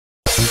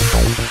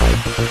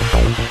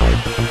बिस्मिल्लाहिर्रहमानिर्रहीम।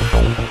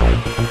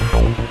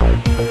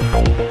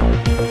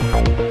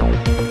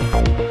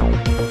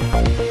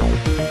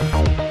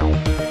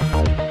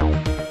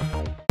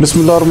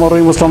 अस्सलाम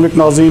वालेकुम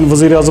नाज़रीन।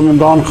 वज़ीर आज़म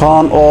इमरान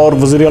खान और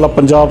वज़ीर आला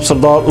पंजाब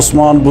सरदार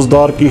उस्मान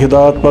बुज़दार की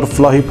हिदायत पर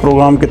फलाही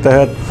प्रोग्राम के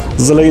तहत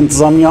ज़िला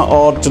इंतज़ामिया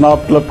और चनाब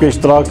क्लब के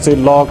इश्तराक से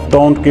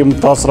लॉकडाउन के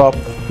मुतासरा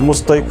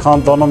मुस्तहिक़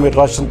ख़ानदानों में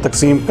राशन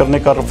तकसीम करने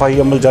का रफ़ाही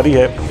अमल जारी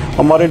है।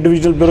 हमारे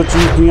डिवीजनल ब्यूरो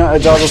चीफ मियाँ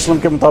एजाज असलम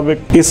के मुताबिक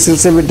इस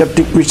सिलसिले में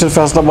डिप्टी कमिश्नर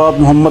फैसलाबाद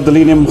मोहम्मद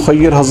अली ने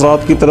मुखय्यर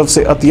हज़रात की तरफ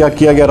से अतिया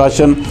किया गया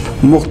राशन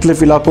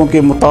मुख्तलिफ इलाकों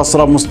के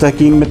मुतासरा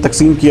मुस्तहिक़ीन में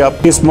तकसीम किया।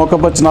 इस मौके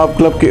पर चनाब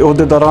क्लब के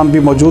ओहदेदारान भी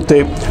मौजूद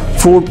थे।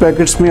 फूड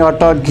पैकेट्स में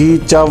आटा, घी,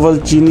 चावल,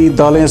 चीनी,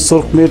 दालें,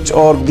 सुर्ख मिर्च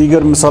और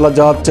दीगर मसाला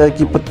जात, चाय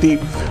की पत्ती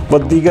व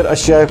दीगर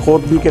अशियाए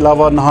खोदनी के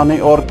अलावा नहाने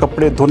और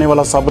कपड़े धोने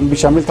वाला साबुन भी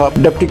शामिल था।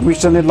 डिप्टी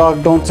कमिश्नर ने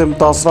लॉकडाउन से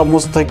मुतासरा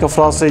मुस्तहिक़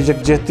अफराद से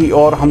यकजहती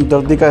और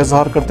हमदर्दी का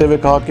इजहार करते हुए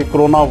कहा कि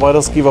कोरोना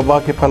वायरस की वबा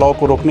के फैलाव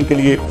को रोकने के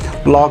लिए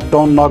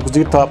लॉकडाउन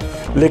नागुज़ीर था,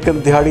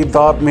 लेकिन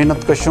दिहाड़ीदार,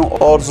 मेहनत कशों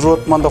और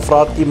ज़रूरतमंद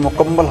अफराद की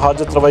मुकम्मल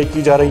हाजत रवाई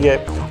की जा रही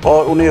है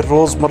और उन्हें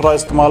रोज़मर्रा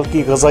इस्तेमाल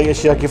की ग़िज़ाई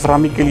अशिया की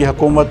फराहमी के लिए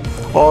हुकूमत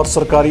और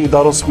सरकारी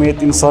इदारों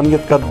समेत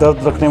इंसानियत का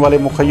दर्द रखने वाले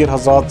मुखय्यर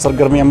हज़रात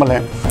सरगर्म अमल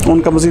हैं।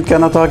 उनका मज़ीद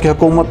कहना था कि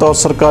हुकूमत और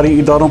सरकारी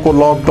इदारों को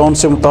लॉकडाउन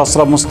से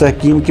मुतासरा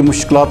मुस्तहिक़ीन की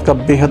मुश्किलात का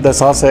बेहद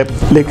एहसास है,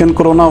 लेकिन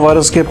कोरोना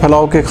वायरस के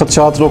फैलाव के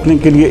खदशात रोकने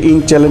के लिए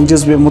इन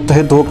चैलेंजेस में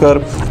मुत्तहिद होकर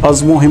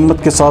अज़्म व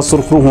हिम्मत के साथ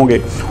सुरखरू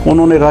होंगे।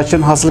 उन्होंने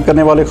राशन हासिल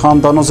करने वाले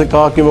ख़ानदानों से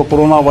कहा कि वो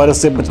कोरोना वायरस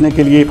से बचने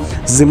के लिए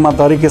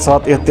ज़िम्मेदारी के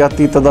साथ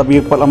एहतियाती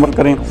तदाबीर पर अमल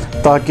करें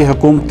ताकि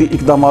हुकूमती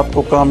इक़दामात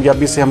को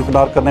कामयाबी से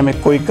हमकिनार करने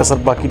में कोई कसर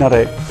बाकी न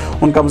रहे।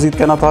 उनका मज़ीद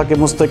कहना था कि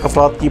मुस्तहिक़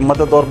अफराद की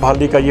मदद और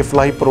बहाली का ये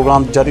फलाही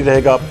प्रोग्राम जारी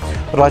रहेगा।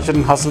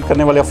 राशन हासिल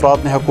करने वाले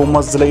अफराद ने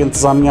हुकूमत, ज़िला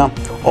इंतज़ामिया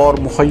और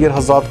मुखय्यर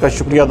हज़रात का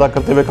शुक्रिया अदा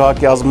करते हुए कहा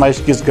कि आजमाइश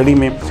की इस घड़ी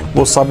में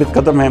वो साबित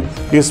कदम है।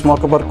 इस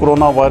मौके पर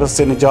कोरोना वायरस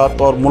से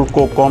निजात और मुल्क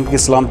को कौम की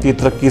सलामती,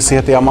 तरक्की,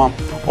 सेहत आमा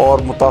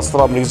और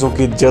मुतासरा मरीज़ों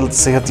की जल्द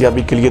सेहत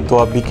याबी के लिए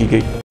दुआ भी की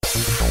गई।